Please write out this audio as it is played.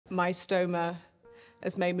My stoma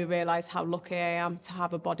has made me realise how lucky I am to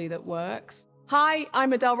have a body that works. Hi,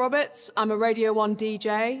 I'm Adele Roberts. I'm a Radio 1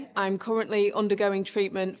 DJ. I'm currently undergoing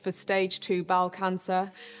treatment for stage 2 bowel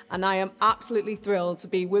cancer, and I am absolutely thrilled to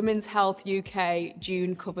be Women's Health UK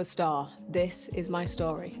June cover star. This is my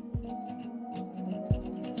story.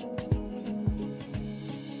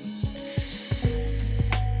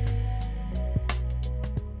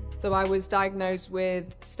 So I was diagnosed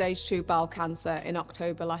with stage 2 bowel cancer in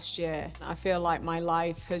October last year. I feel like my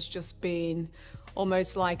life has just been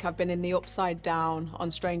almost like I've been in the upside down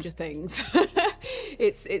on Stranger Things.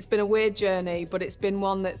 It's been a weird journey, but it's been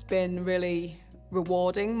one that's been really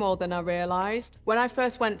rewarding more than I realised. When I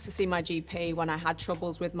first went to see my GP, when I had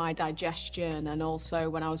troubles with my digestion and also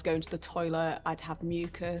when I was going to the toilet, I'd have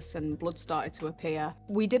mucus and blood started to appear.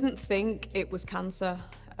 We didn't think it was cancer.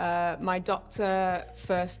 My doctor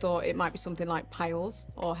first thought it might be something like piles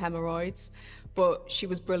or hemorrhoids, but she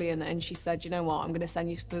was brilliant and she said, you know what, I'm going to send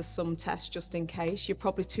you for some tests just in case. You're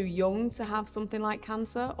probably too young to have something like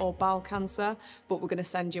cancer or bowel cancer, but we're going to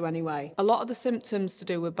send you anyway. A lot of the symptoms to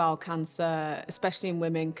do with bowel cancer, especially in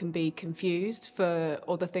women, can be confused for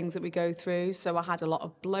other things that we go through. So I had a lot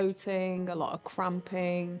of bloating, a lot of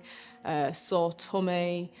cramping, sore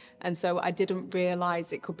tummy, and so I didn't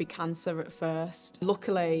realise it could be cancer at first.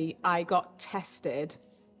 Luckily, I got tested.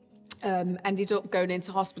 Ended up going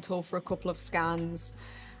into hospital for a couple of scans,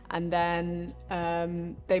 and then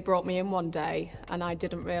they brought me in one day and I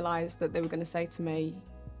didn't realise that they were going to say to me,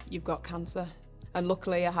 you've got cancer. And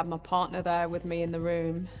luckily I had my partner there with me in the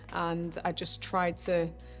room, and I just tried to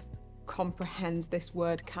comprehend this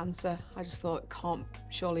word cancer. I just thought,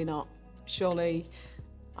 surely not. Surely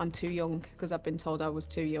I'm too young, because I've been told I was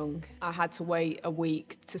too young. I had to wait a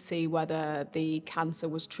week to see whether the cancer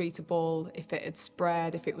was treatable, if it had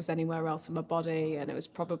spread, if it was anywhere else in my body, and it was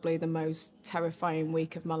probably the most terrifying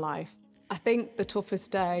week of my life. I think the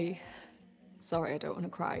toughest day, sorry, I don't want to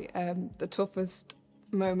cry, the toughest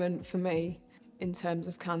moment for me in terms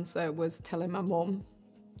of cancer was telling my mum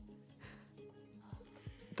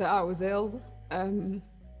that I was ill.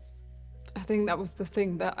 I think that was the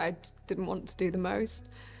thing that I didn't want to do the most.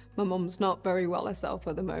 My mum's not very well herself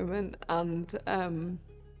at the moment, and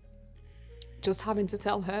just having to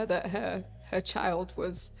tell her that her child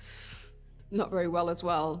was not very well as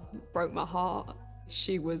well broke my heart.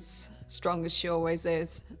 She was strong as she always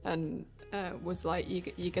is, and was like,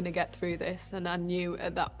 you're gonna get through this. And I knew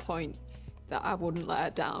at that point that I wouldn't let her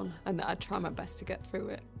down and that I'd try my best to get through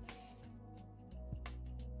it.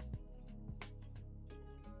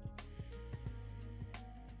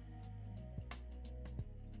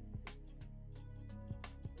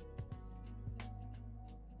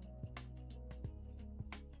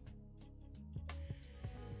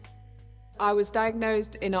 I was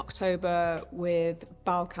diagnosed in October with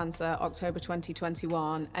bowel cancer, October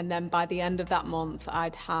 2021, and then by the end of that month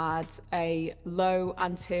I'd had a low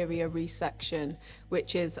anterior resection,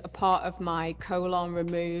 which is a part of my colon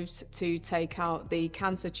removed to take out the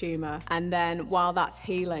cancer tumour. And then while that's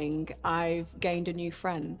healing, I've gained a new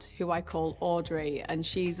friend who I call Audrey, and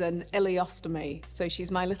she's an ileostomy, so she's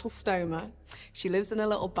my little stoma. She lives in a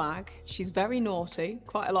little bag. She's very naughty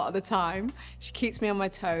quite a lot of the time. She keeps me on my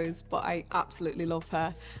toes, but I absolutely love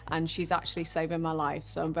her, and she's actually saving my life,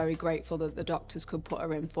 so I'm very grateful that the doctors could put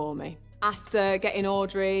her in for me. After getting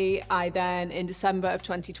Audrey, I then, in December of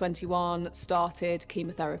 2021, started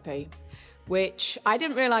chemotherapy, which I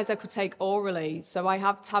didn't realise I could take orally. So I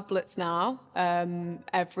have tablets now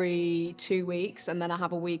every 2 weeks, and then I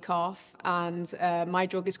have a week off, and my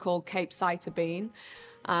drug is called capecitabine.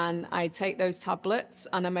 And I take those tablets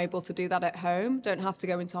and I'm able to do that at home, don't have to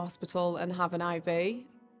go into hospital and have an IV.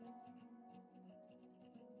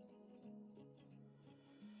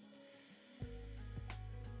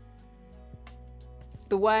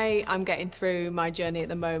 The way I'm getting through my journey at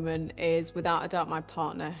the moment is, without a doubt, my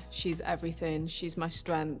partner. She's everything. She's my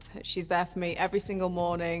strength. She's there for me every single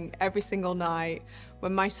morning, every single night.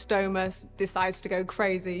 When my stoma decides to go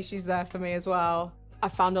crazy, she's there for me as well. I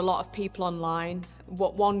found a lot of people online.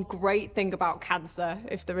 One great thing about cancer,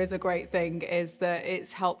 if there is a great thing, is that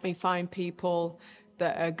it's helped me find people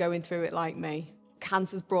that are going through it like me.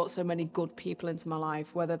 Cancer's brought so many good people into my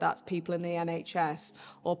life, whether that's people in the NHS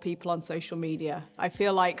or people on social media. I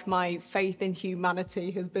feel like my faith in humanity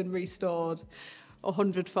has been restored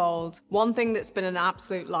 100-fold. One thing that's been an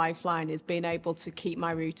absolute lifeline is being able to keep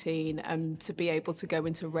my routine and to be able to go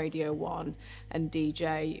into Radio 1 and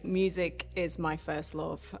DJ. Music is my first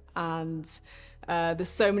love, and There's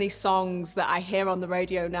so many songs that I hear on the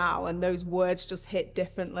radio now and those words just hit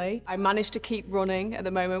differently. I managed to keep running at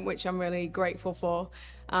the moment, which I'm really grateful for.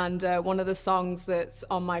 And one of the songs that's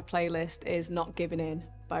on my playlist is Not Giving In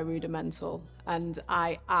by Rudimental. And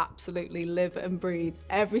I absolutely live and breathe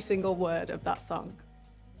every single word of that song.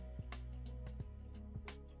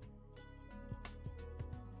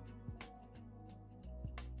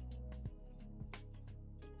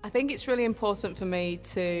 I think it's really important for me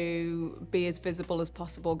to be as visible as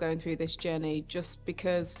possible going through this journey, just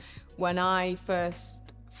because when I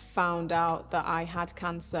first found out that I had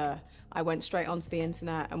cancer, I went straight onto the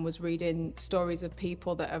internet and was reading stories of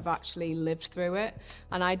people that have actually lived through it.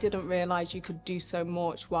 And I didn't realize you could do so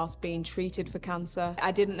much whilst being treated for cancer.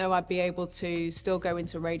 I didn't know I'd be able to still go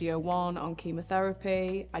into Radio 1 on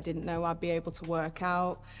chemotherapy. I didn't know I'd be able to work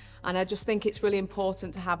out. And I just think it's really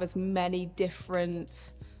important to have as many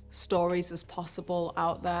different stories as possible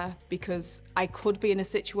out there, because I could be in a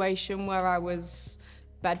situation where I was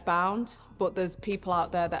bedbound, but there's people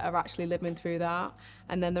out there that are actually living through that.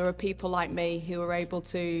 And then there are people like me who are able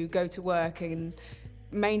to go to work and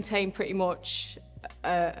maintain pretty much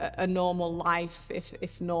a normal life,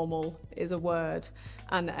 if normal is a word.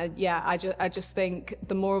 And yeah, I just think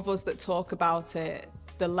the more of us that talk about it,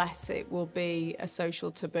 the less it will be a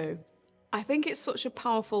social taboo. I think it's such a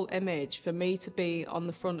powerful image for me to be on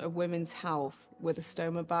the front of Women's Health with a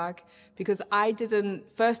stoma bag, because I didn't,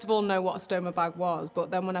 first of all, know what a stoma bag was, but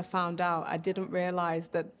then when I found out, I didn't realise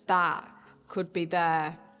that that could be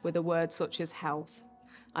there with a word such as health.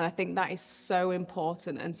 And I think that is so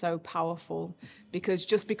important and so powerful, because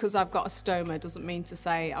just because I've got a stoma doesn't mean to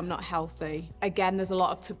say I'm not healthy. Again, there's a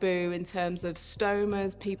lot of taboo in terms of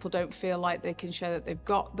stomas. People don't feel like they can share that they've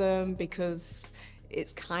got them because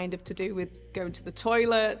it's kind of to do with going to the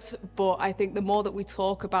toilet. But I think the more that we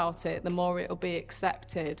talk about it, the more it'll be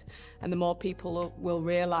accepted, and the more people will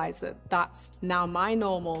realise that that's now my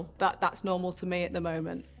normal, that's normal to me at the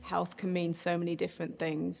moment. Health can mean so many different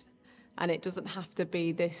things, and it doesn't have to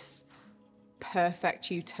be this perfect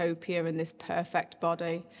utopia and this perfect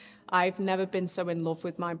body. I've never been so in love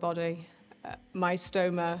with my body. My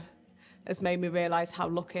stoma has made me realise how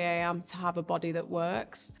lucky I am to have a body that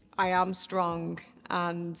works. I am strong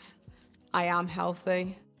and I am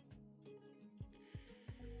healthy.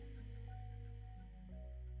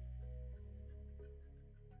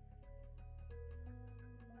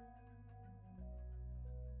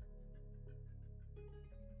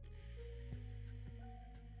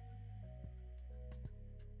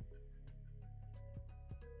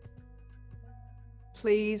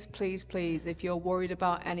 Please, please, please, if you're worried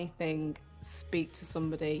about anything, speak to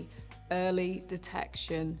somebody. Early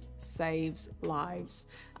detection saves lives.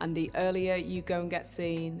 And the earlier you go and get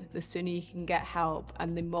seen, the sooner you can get help,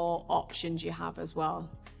 and the more options you have as well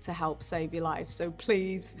to help save your life. So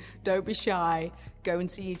please, don't be shy. Go and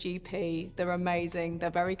see your GP. They're amazing. They're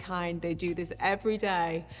very kind. They do this every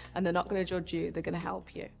day, and they're not going to judge you. They're going to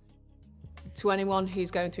help you. To anyone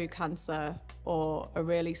who's going through cancer or a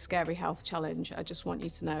really scary health challenge, I just want you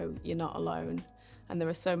to know you're not alone. And there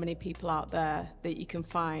are so many people out there that you can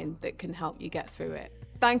find that can help you get through it.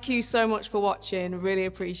 Thank you so much for watching, really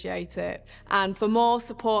appreciate it. And for more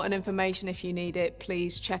support and information if you need it,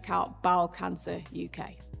 please check out Bowel Cancer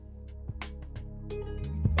UK.